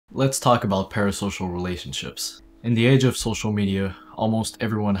Let's talk about parasocial relationships. In the age of social media, almost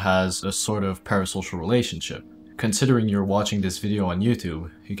everyone has a sort of parasocial relationship. Considering you're watching this video on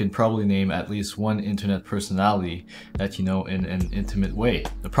YouTube, you can probably name at least one internet personality that you know in an intimate way.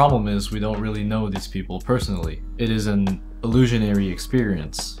 The problem is we don't really know these people personally. It is an illusionary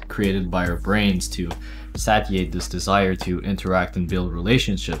experience created by our brains to satiate this desire to interact and build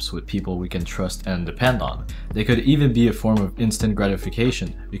relationships with people we can trust and depend on. They could even be a form of instant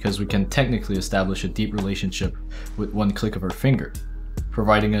gratification because we can technically establish a deep relationship with one click of our finger,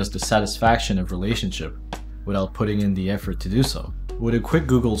 providing us the satisfaction of relationship without putting in the effort to do so. With a quick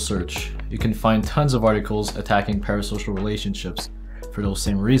Google search, you can find tons of articles attacking parasocial relationships for those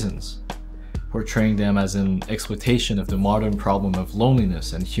same reasons, portraying them as an exploitation of the modern problem of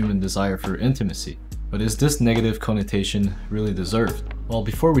loneliness and human desire for intimacy. But is this negative connotation really deserved? Well,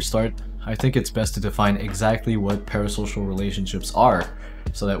 before we start, I think it's best to define exactly what parasocial relationships are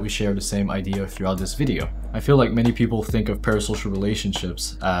so that we share the same idea throughout this video. I feel like many people think of parasocial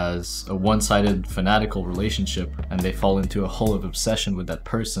relationships as a one-sided fanatical relationship and they fall into a hole of obsession with that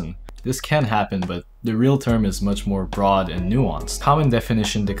person. This can happen, but the real term is much more broad and nuanced. Common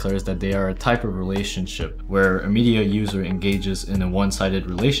definition declares that they are a type of relationship where a media user engages in a one-sided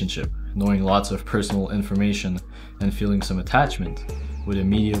relationship, knowing lots of personal information and feeling some attachment with a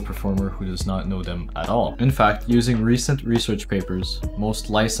media performer who does not know them at all. In fact, using recent research papers, most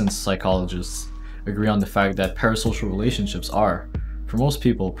licensed psychologists agree on the fact that parasocial relationships are, for most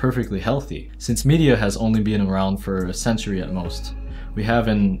people, perfectly healthy. Since media has only been around for a century at most, we have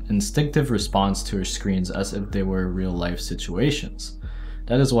an instinctive response to our screens as if they were real-life situations.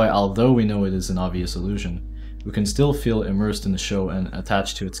 That is why, although we know it is an obvious illusion, we can still feel immersed in the show and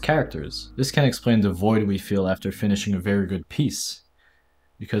attached to its characters. This can explain the void we feel after finishing a very good piece,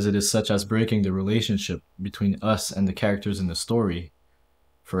 because it is such as breaking the relationship between us and the characters in the story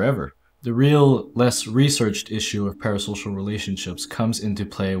forever. The real, less researched issue of parasocial relationships comes into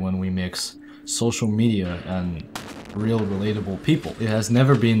play when we mix social media and real relatable people. It has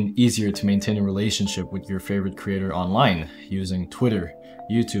never been easier to maintain a relationship with your favorite creator online using Twitter,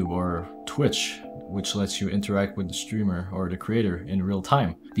 YouTube, or Twitch, which lets you interact with the streamer or the creator in real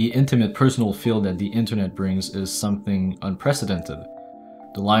time. The intimate personal feel that the internet brings is something unprecedented.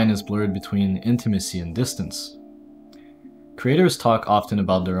 The line is blurred between intimacy and distance. Creators talk often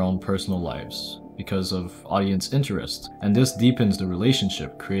about their own personal lives because of audience interest, and this deepens the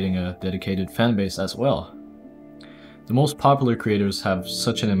relationship, creating a dedicated fanbase as well. The most popular creators have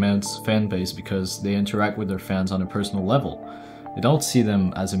such an immense fanbase because they interact with their fans on a personal level. They don't see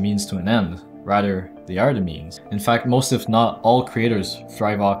them as a means to an end, rather they are the means. In fact, most if not all creators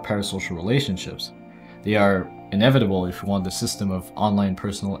thrive off parasocial relationships. They are inevitable if we want the system of online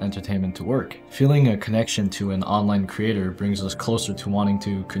personal entertainment to work. Feeling a connection to an online creator brings us closer to wanting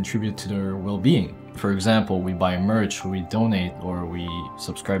to contribute to their well-being. For example, we buy merch, we donate, or we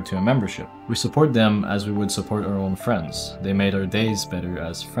subscribe to a membership. We support them as we would support our own friends. They made our days better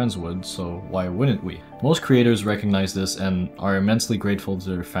as friends would, so why wouldn't we? Most creators recognize this and are immensely grateful to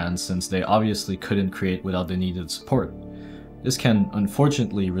their fans since they obviously couldn't create without the needed support. This can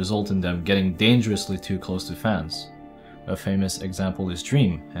unfortunately result in them getting dangerously too close to fans. A famous example is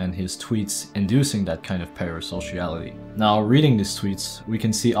Dream, and his tweets inducing that kind of parasociality. Now, reading these tweets, we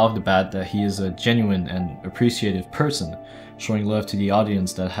can see off the bat that he is a genuine and appreciative person, showing love to the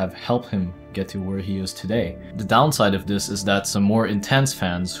audience that have helped him get to where he is today. The downside of this is that some more intense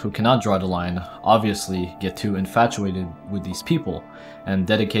fans who cannot draw the line obviously get too infatuated with these people and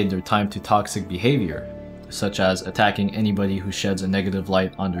dedicate their time to toxic behavior, such as attacking anybody who sheds a negative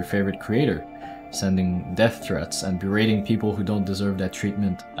light on their favorite creator, sending death threats, and berating people who don't deserve that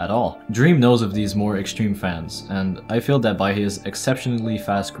treatment at all. Dream knows of these more extreme fans, and I feel that by his exceptionally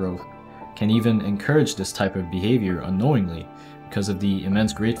fast growth, can even encourage this type of behavior unknowingly because of the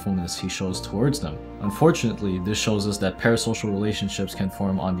immense gratefulness he shows towards them. Unfortunately, this shows us that parasocial relationships can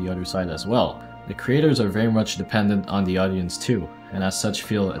form on the other side as well. The creators are very much dependent on the audience too, and as such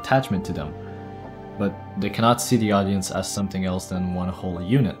feel attachment to them. But they cannot see the audience as something else than one whole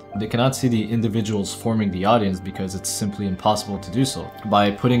unit. They cannot see the individuals forming the audience because it's simply impossible to do so. By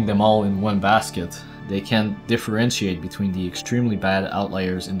putting them all in one basket, they can't differentiate between the extremely bad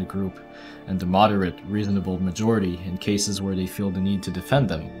outliers in the group and the moderate, reasonable majority in cases where they feel the need to defend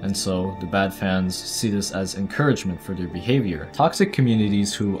them. And so, the bad fans see this as encouragement for their behavior. Toxic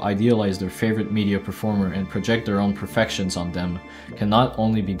communities who idealize their favorite media performer and project their own perfections on them can not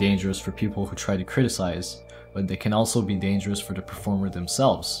only be dangerous for people who try to criticize, but they can also be dangerous for the performer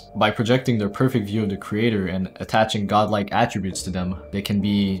themselves. By projecting their perfect view of the creator and attaching godlike attributes to them, they can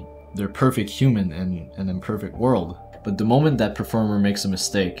be their perfect human in an imperfect world. But the moment that performer makes a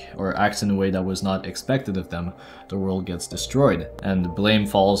mistake or acts in a way that was not expected of them, the world gets destroyed, and the blame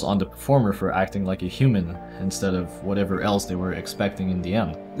falls on the performer for acting like a human instead of whatever else they were expecting in the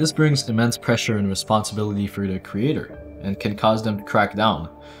end. This brings immense pressure and responsibility for the creator, and can cause them to crack down,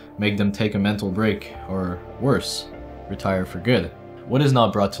 make them take a mental break, or worse, retire for good. What is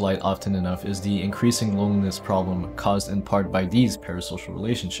not brought to light often enough is the increasing loneliness problem caused in part by these parasocial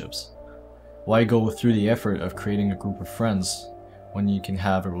relationships. Why go through the effort of creating a group of friends when you can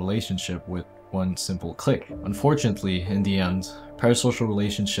have a relationship with one simple click? Unfortunately, in the end, parasocial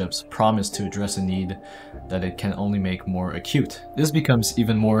relationships promise to address a need that it can only make more acute. This becomes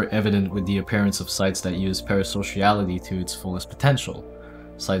even more evident with the appearance of sites that use parasociality to its fullest potential.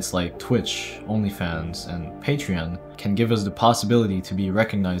 Sites like Twitch, OnlyFans, and Patreon can give us the possibility to be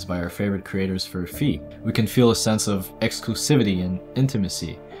recognized by our favorite creators for a fee. We can feel a sense of exclusivity and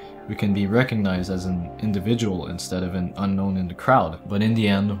intimacy. We can be recognized as an individual instead of an unknown in the crowd. But in the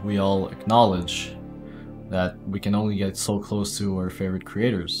end, we all acknowledge that we can only get so close to our favorite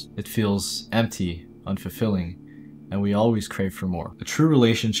creators. It feels empty, unfulfilling, and we always crave for more. A true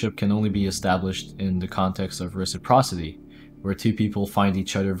relationship can only be established in the context of reciprocity, where two people find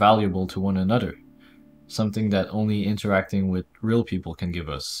each other valuable to one another, something that only interacting with real people can give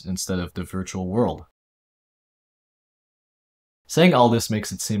us, instead of the virtual world. Saying all this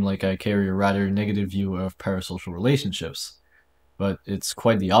makes it seem like I carry a rather negative view of parasocial relationships, but it's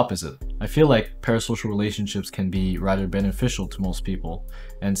quite the opposite. I feel like parasocial relationships can be rather beneficial to most people,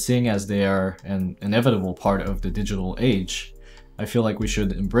 and seeing as they are an inevitable part of the digital age, I feel like we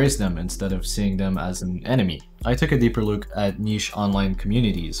should embrace them instead of seeing them as an enemy. I took a deeper look at niche online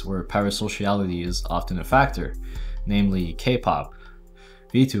communities where parasociality is often a factor, namely K-pop,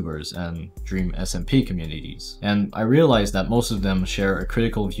 VTubers, and Dream SMP communities. And I realized that most of them share a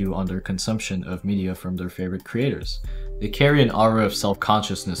critical view on their consumption of media from their favorite creators. They carry an aura of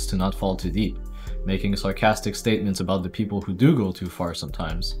self-consciousness to not fall too deep, making sarcastic statements about the people who do go too far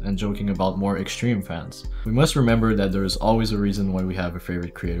sometimes, and joking about more extreme fans. We must remember that there is always a reason why we have a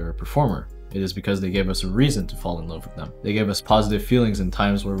favorite creator or performer. It is because they gave us a reason to fall in love with them. They gave us positive feelings in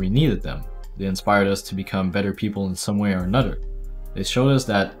times where we needed them. They inspired us to become better people in some way or another. They showed us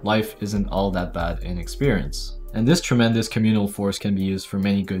that life isn't all that bad in experience. And this tremendous communal force can be used for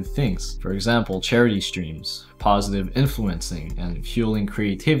many good things. For example, charity streams, positive influencing, and fueling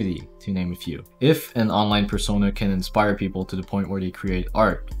creativity, to name a few. If an online persona can inspire people to the point where they create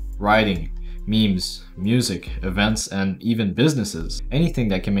art, writing, memes, music, events, and even businesses, anything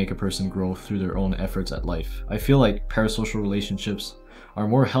that can make a person grow through their own efforts at life, I feel like parasocial relationships are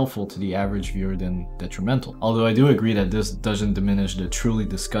more helpful to the average viewer than detrimental. Although I do agree that this doesn't diminish the truly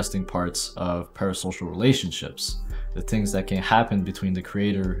disgusting parts of parasocial relationships, the things that can happen between the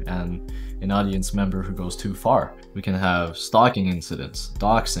creator and an audience member who goes too far. We can have stalking incidents,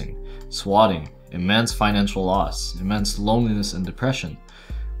 doxing, swatting, immense financial loss, immense loneliness and depression,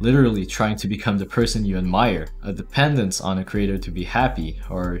 literally trying to become the person you admire, a dependence on a creator to be happy,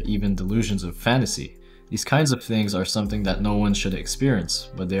 or even delusions of fantasy. These kinds of things are something that no one should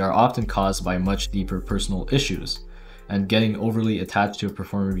experience, but they are often caused by much deeper personal issues, and getting overly attached to a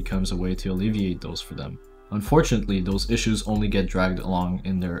performer becomes a way to alleviate those for them. Unfortunately, those issues only get dragged along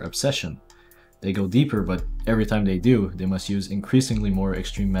in their obsession. They go deeper, but every time they do, they must use increasingly more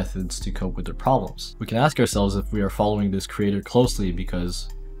extreme methods to cope with their problems. We can ask ourselves if we are following this creator closely because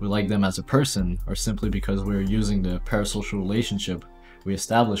we like them as a person, or simply because we are using the parasocial relationship we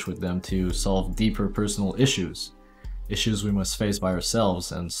establish with them to solve deeper personal issues we must face by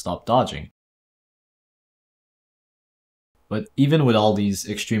ourselves and stop dodging. But even with all these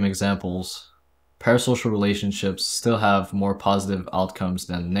extreme examples, parasocial relationships still have more positive outcomes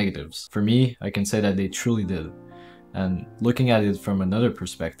than negatives. For me, I can say that they truly did. And looking at it from another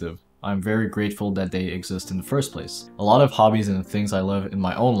perspective, I'm very grateful that they exist in the first place. A lot of hobbies and things I love in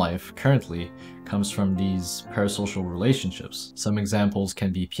my own life currently comes from these parasocial relationships. Some examples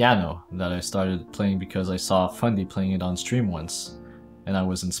can be piano, that I started playing because I saw Fundy playing it on stream once, and I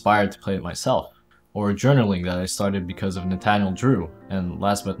was inspired to play it myself. Or journaling that I started because of Nathaniel Drew, and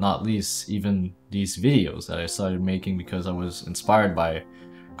last but not least, even these videos that I started making because I was inspired by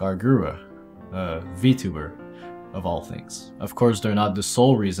Gargura, a VTuber of all things. Of course, they're not the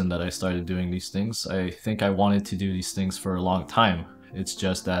sole reason that I started doing these things. I think I wanted to do these things for a long time. It's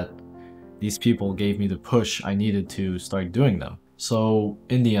just that these people gave me the push I needed to start doing them. So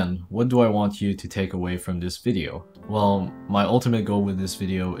in the end, what do I want you to take away from this video? Well, my ultimate goal with this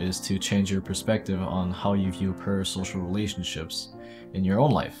video is to change your perspective on how you view parasocial relationships in your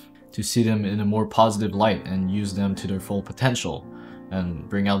own life, to see them in a more positive light and use them to their full potential, and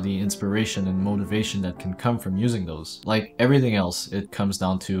bring out the inspiration and motivation that can come from using those. Like everything else, it comes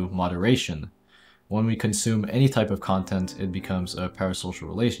down to moderation. When we consume any type of content, it becomes a parasocial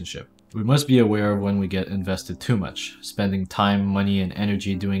relationship. We must be aware of when we get invested too much, spending time, money, and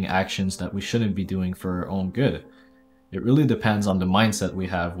energy doing actions that we shouldn't be doing for our own good. It really depends on the mindset we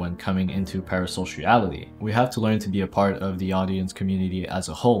have when coming into parasociality. We have to learn to be a part of the audience community as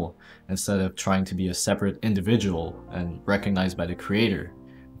a whole, instead of trying to be a separate individual and recognized by the creator,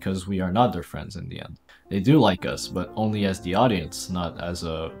 because we are not their friends in the end. They do like us, but only as the audience, not as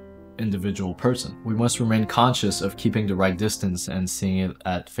a individual person. We must remain conscious of keeping the right distance and seeing it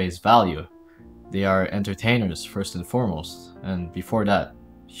at face value. They are entertainers first and foremost, and before that,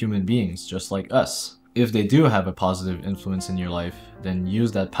 human beings just like us. If they do have a positive influence in your life, then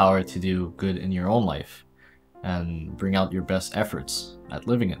use that power to do good in your own life and bring out your best efforts at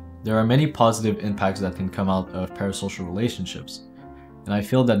living it. There are many positive impacts that can come out of parasocial relationships, and I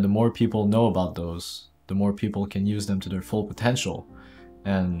feel that the more people know about those, the more people can use them to their full potential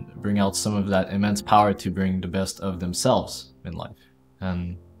and bring out some of that immense power to bring the best of themselves in life.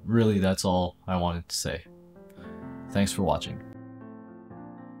 And really, that's all I wanted to say. Thanks for watching.